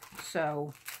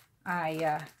 So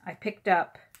I picked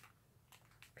up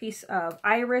a piece of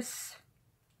Iris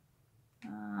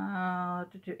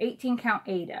 18 count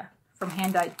Aida from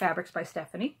Hand Dyed Fabrics by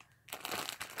Stephanie.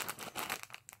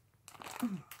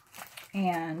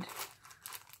 And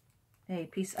a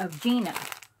piece of Gina,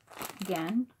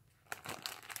 again,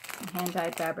 Hand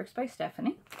Dyed Fabrics by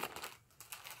Stephanie.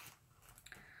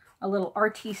 A little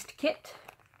Artiste Kit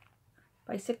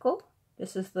bicycle.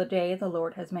 This is the day the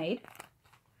Lord has made.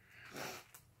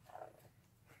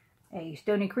 A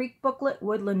Stony Creek booklet,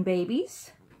 Woodland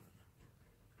Babies.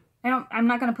 I'm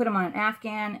not going to put them on an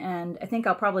Afghan, and I think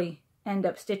I'll probably end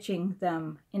up stitching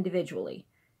them individually.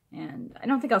 And I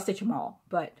don't think I'll stitch them all,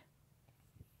 but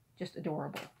just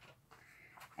adorable.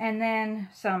 And then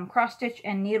some cross-stitch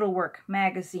and needlework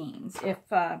magazines. If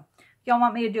y'all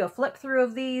want me to do a flip through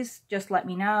of these, just let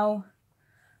me know.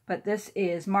 But this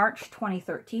is March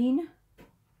 2013.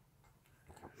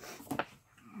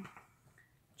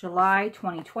 July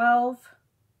 2012.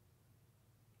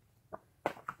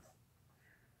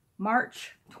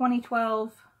 March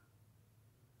 2012.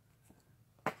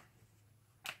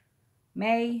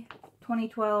 May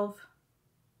 2012.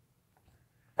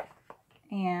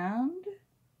 And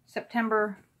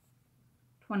September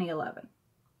 2011.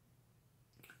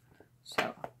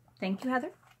 So, thank you,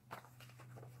 Heather.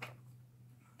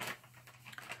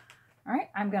 All right,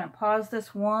 I'm going to pause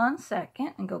this 1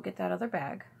 second and go get that other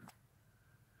bag.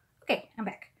 Okay, I'm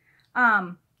back.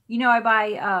 You know, I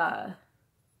buy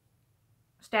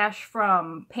stash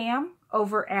from Pam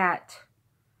over at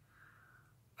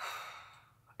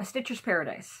A Stitcher's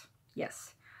Paradise.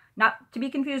 Yes. Not to be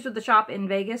confused with the shop in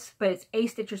Vegas, but it's A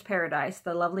Stitcher's Paradise.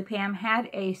 The lovely Pam had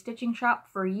a stitching shop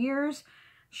for years.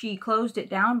 She closed it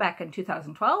down back in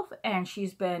 2012, and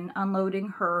she's been unloading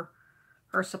her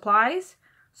supplies.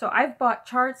 So I've bought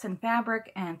charts and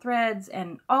fabric and threads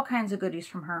and all kinds of goodies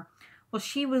from her. Well,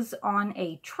 she was on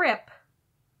a trip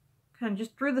kind of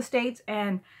just through the States,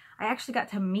 and I actually got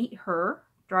to meet her.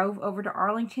 Drove over to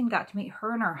Arlington, got to meet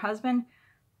her and her husband.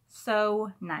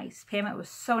 So nice. Pam, it was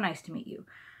so nice to meet you.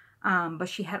 But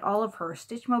she had all of her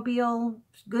Stitchmobile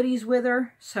goodies with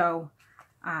her, so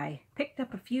I picked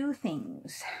up a few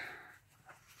things.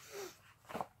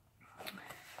 Let's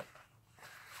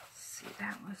see,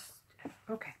 that was,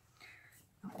 okay.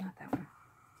 No, not that one.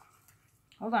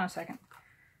 Hold on a second,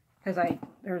 because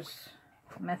there's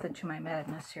a method to my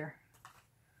madness here.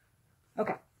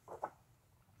 Okay.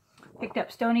 Picked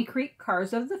up Stony Creek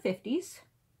Cars of the 50s.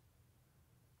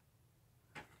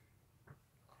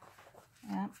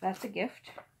 Yeah, that's a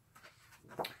gift.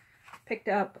 Picked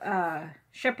up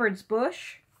Shepherd's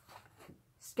Bush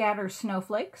Scatter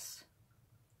Snowflakes.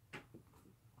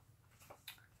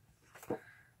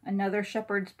 Another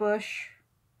Shepherd's Bush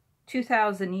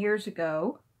 2,000 years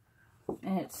ago.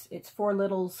 And it's 4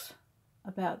 littles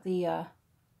about the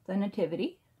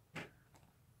nativity.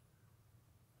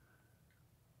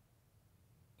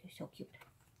 They're so cute.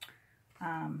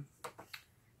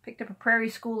 Picked up a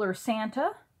Prairie Schooler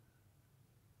Santa.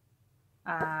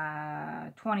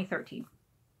 2013.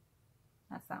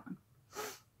 That's that one.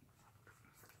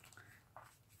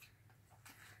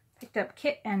 Picked up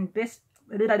Kit and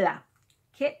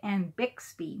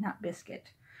Bixby, not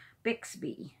Biscuit.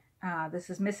 Bixby. This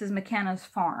is Mrs. McKenna's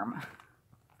farm.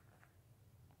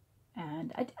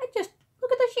 And I just,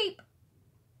 look at the sheep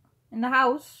in the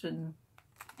house. And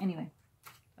anyway,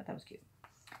 I thought that was cute.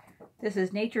 This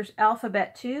is Nature's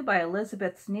Alphabet 2 by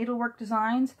Elizabeth's Needlework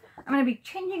Designs. I'm going to be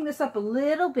changing this up a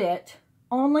little bit,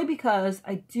 only because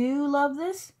I do love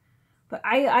this, but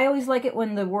I always like it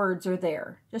when the words are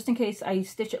there, just in case I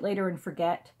stitch it later and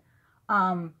forget.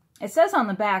 It says on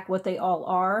the back what they all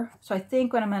are, so I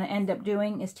think what I'm going to end up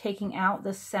doing is taking out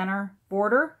the center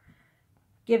border,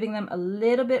 giving them a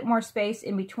little bit more space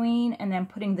in between, and then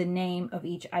putting the name of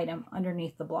each item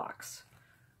underneath the blocks.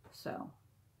 So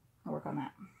I'll work on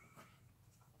that.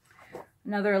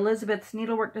 Another Elizabeth's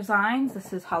Needlework Designs.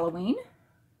 This is Halloween.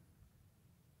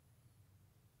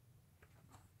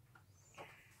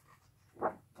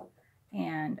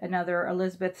 And another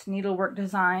Elizabeth's Needlework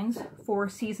Designs, Four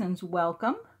Seasons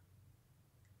Welcome.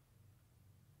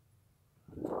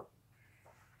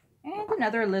 And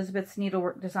another Elizabeth's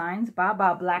Needlework Designs,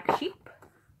 Baba Black Sheep.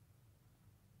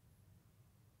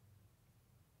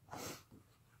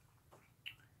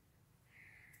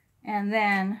 And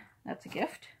then, that's a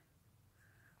gift.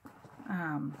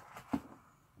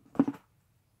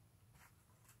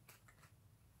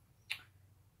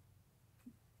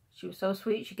 She was so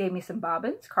sweet. She gave me some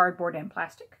bobbins, cardboard and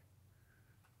plastic.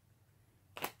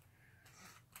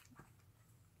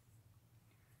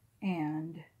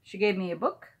 And she gave me a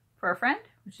book for a friend,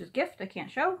 which is a gift I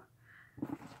can't show.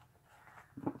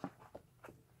 All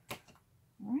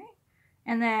right.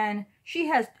 And then she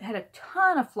has had a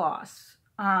ton of floss,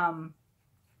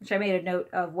 which I made a note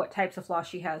of what types of floss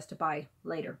she has to buy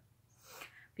later.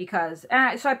 Because,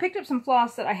 so I picked up some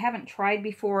floss that I haven't tried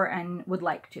before and would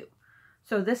like to.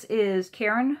 So this is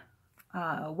Karen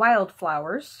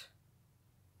Wildflowers.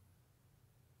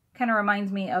 Kind of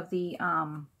reminds me of the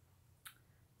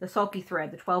sulky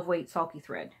thread, the 12-weight sulky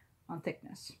thread on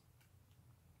thickness.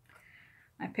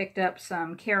 I picked up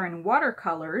some Karen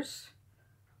Watercolors,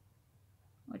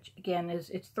 which again it's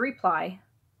 3-ply,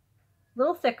 a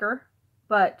little thicker,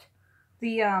 but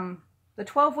the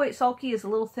 12-weight sulky is a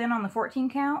little thin on the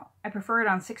 14 count. I prefer it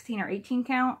on 16 or 18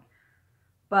 count.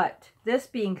 But this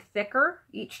being thicker,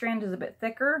 each strand is a bit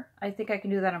thicker, I think I can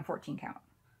do that on 14 count.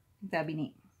 I think that'd be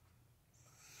neat.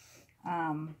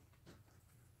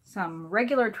 Some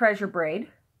regular treasure braid,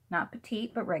 not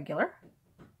petite, but regular.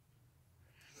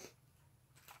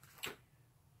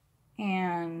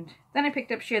 And then I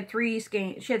picked up, she had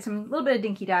some little bit of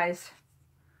dinky dyes.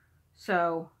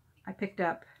 So I picked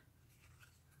up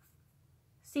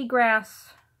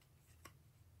seagrass,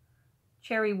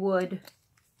 cherry wood,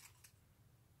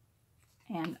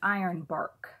 and iron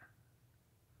bark.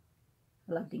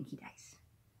 I love dinky dyes.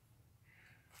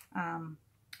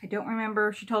 I don't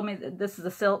remember, she told me that this is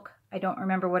a silk. I don't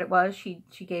remember what it was. She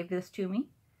gave this to me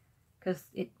because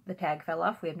the tag fell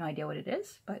off. We have no idea what it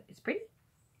is, but it's pretty.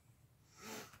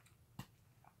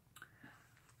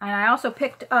 And I also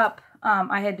picked up,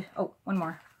 oh, one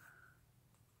more.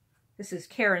 This is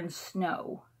Karen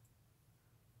Snow.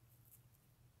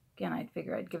 Again, I'd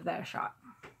figure I'd give that a shot.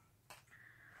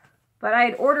 But I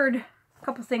had ordered a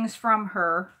couple things from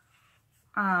her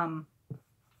on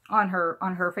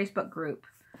her Facebook group.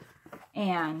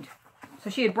 And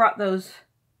so she had brought those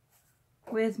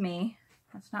with me.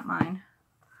 That's not mine.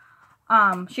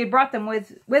 She had brought them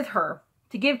with her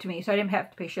to give to me, so I didn't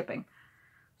have to pay shipping.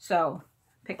 So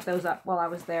picked those up while I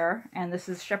was there. And this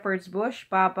is Shepherd's Bush,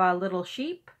 Baba Little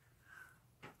Sheep.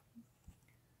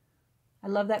 I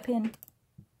love that pin.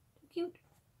 So cute.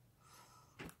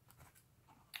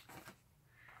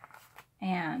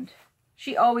 And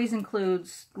she always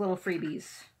includes little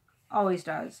freebies. Always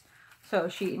does. So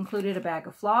she included a bag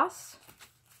of floss.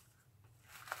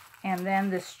 And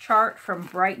then this chart from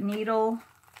Bright Needle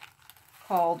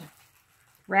called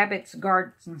Rabbit's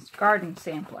Garden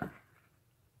Sampler.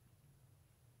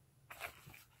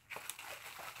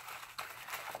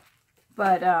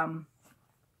 But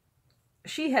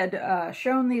she had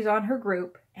shown these on her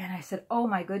group. And I said, oh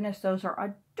my goodness, those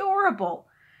are adorable.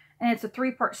 And it's a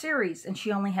 3-part series, and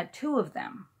she only had 2 of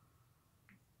them.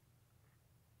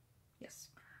 Yes,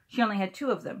 she only had 2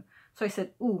 of them. So I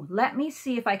said, ooh, let me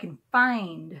see if I can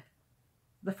find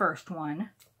the first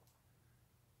one.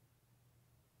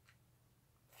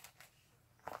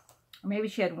 Or maybe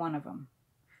she had 1 of them.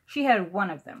 She had 1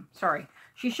 of them, sorry.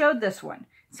 She showed this one.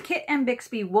 It's Kit and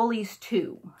Bixby Woolies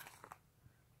 2.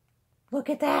 Look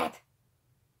at that.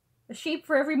 A sheep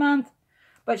for every month.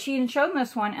 But she had shown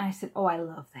this one, and I said, oh, I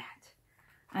love that.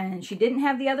 And she didn't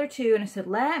have the other 2, and I said,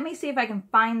 let me see if I can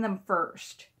find them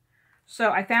first.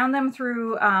 So I found them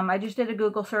through, I just did a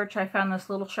Google search. I found this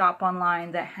little shop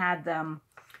online that had them,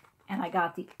 and I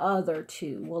got the other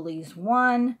 2. Woolies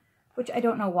 1, which I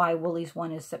don't know why Woolies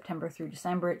 1 is September through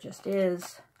December. It just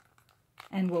is.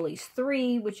 And Woolies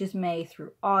 3, which is May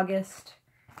through August,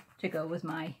 to go with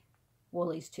my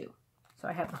woolies too. So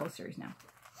I have the whole series now.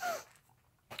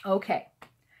 Okay.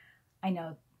 I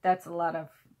know that's a lot of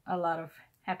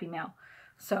happy mail.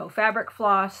 So fabric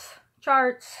floss,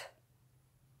 charts,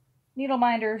 needle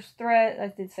minders, thread, I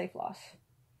did say floss.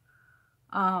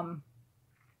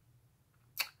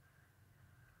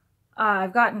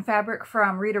 I've gotten fabric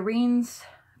from Rita Reen's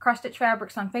Cross Stitch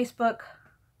Fabrics on Facebook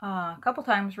a couple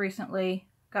times recently.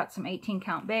 Got some 18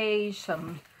 count beige,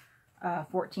 some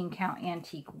 14 count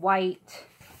antique white.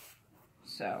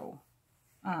 So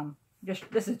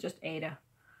this is just Ada,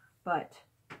 but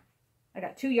I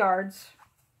got 2 yards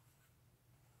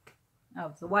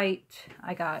of the white.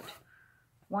 I got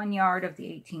 1 yard of the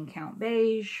 18 count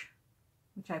beige,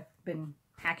 which I've been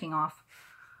hacking off.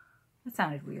 That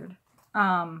sounded weird.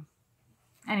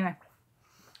 Anyway,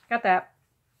 got that.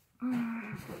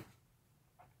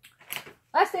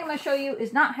 Last thing I'm going to show you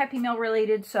is not Happy Mail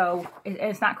related, so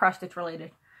it's not cross stitch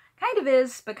related. Kind of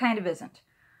is, but kind of isn't.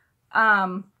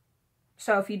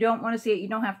 So if you don't want to see it, you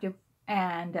don't have to.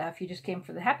 And if you just came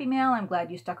for the Happy Mail, I'm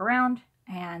glad you stuck around.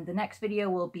 And the next video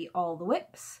will be all the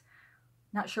whips.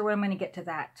 Not sure when I'm going to get to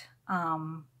that.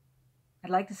 I'd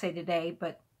like to say today,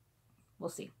 but we'll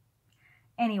see.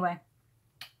 Anyway,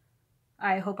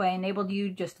 I hope I enabled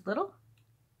you just a little.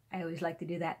 I always like to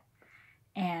do that.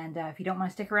 And if you don't want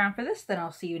to stick around for this, then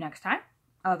I'll see you next time.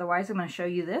 Otherwise, I'm going to show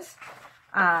you this.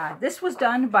 This was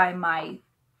done by my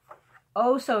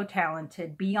oh so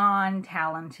talented, beyond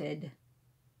talented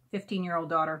 15-year-old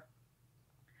daughter.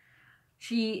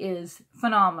 She is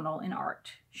phenomenal in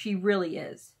art. She really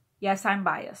is. Yes, I'm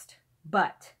biased,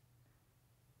 but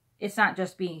it's not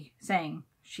just me saying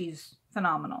she's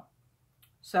phenomenal.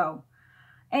 So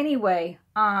anyway,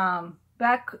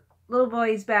 little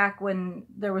boys back when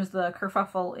there was the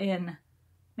kerfuffle in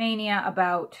Mania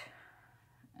about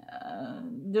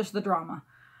just the drama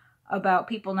about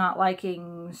people not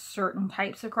liking certain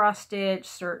types of cross stitch,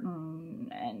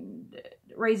 and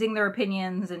raising their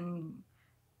opinions and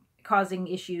causing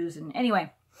issues. And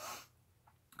anyway,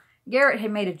 Garrett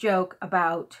had made a joke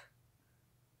about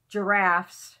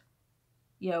giraffes.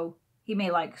 You know, he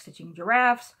may like stitching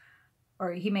giraffes,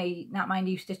 or he may not mind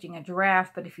you stitching a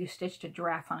giraffe, but if you stitched a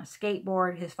giraffe on a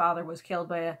skateboard, his father was killed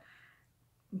by a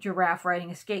giraffe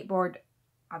riding a skateboard.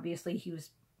 Obviously, he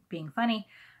was being funny.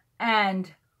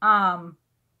 And,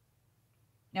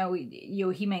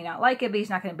 he may not like it, but he's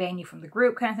not going to ban you from the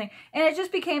group kind of thing. And it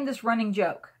just became this running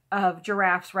joke of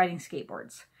giraffes riding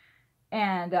skateboards.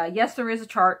 And, yes, there is a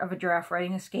chart of a giraffe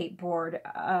riding a skateboard.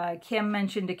 Kim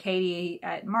mentioned to Katie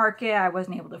at market, I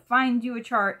wasn't able to find you a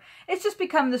chart. It's just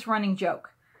become this running joke.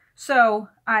 So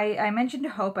I mentioned to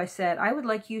Hope, I said, I would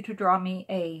like you to draw me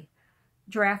a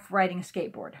giraffe riding a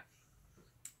skateboard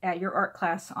at your art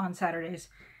class on Saturdays.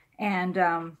 And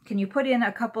can you put in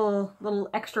a couple little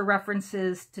extra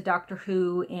references to Doctor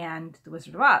Who and The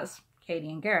Wizard of Oz,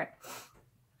 Katie and Garrett.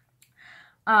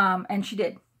 And she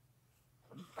did.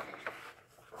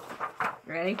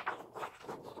 Ready?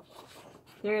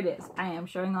 Here it is. I am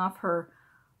showing off her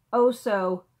oh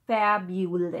so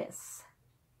fabulous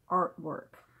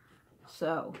artwork.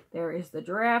 So there is the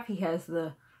giraffe. He has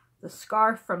the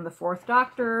scarf from the 4th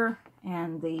Doctor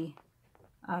and the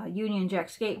Union Jack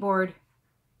skateboard.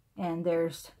 And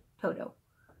there's Toto.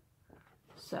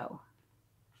 So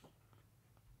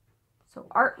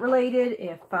art related,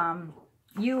 if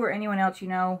you or anyone else you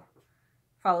know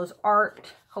follows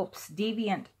art, Hope's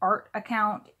Deviant art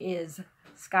account is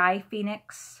Sky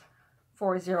Phoenix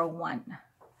 401.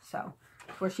 So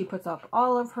where she puts up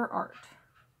all of her art.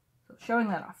 So showing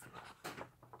that off.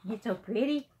 It's so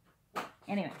pretty.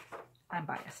 Anyway, I'm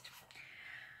biased.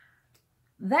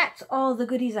 That's all the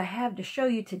goodies I have to show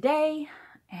you today.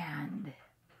 And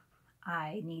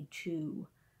I need to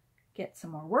get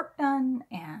some more work done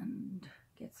and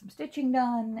get some stitching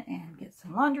done and get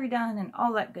some laundry done and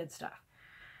all that good stuff.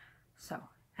 So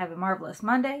have a marvelous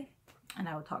Monday, and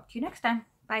I will talk to you next time.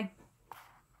 Bye.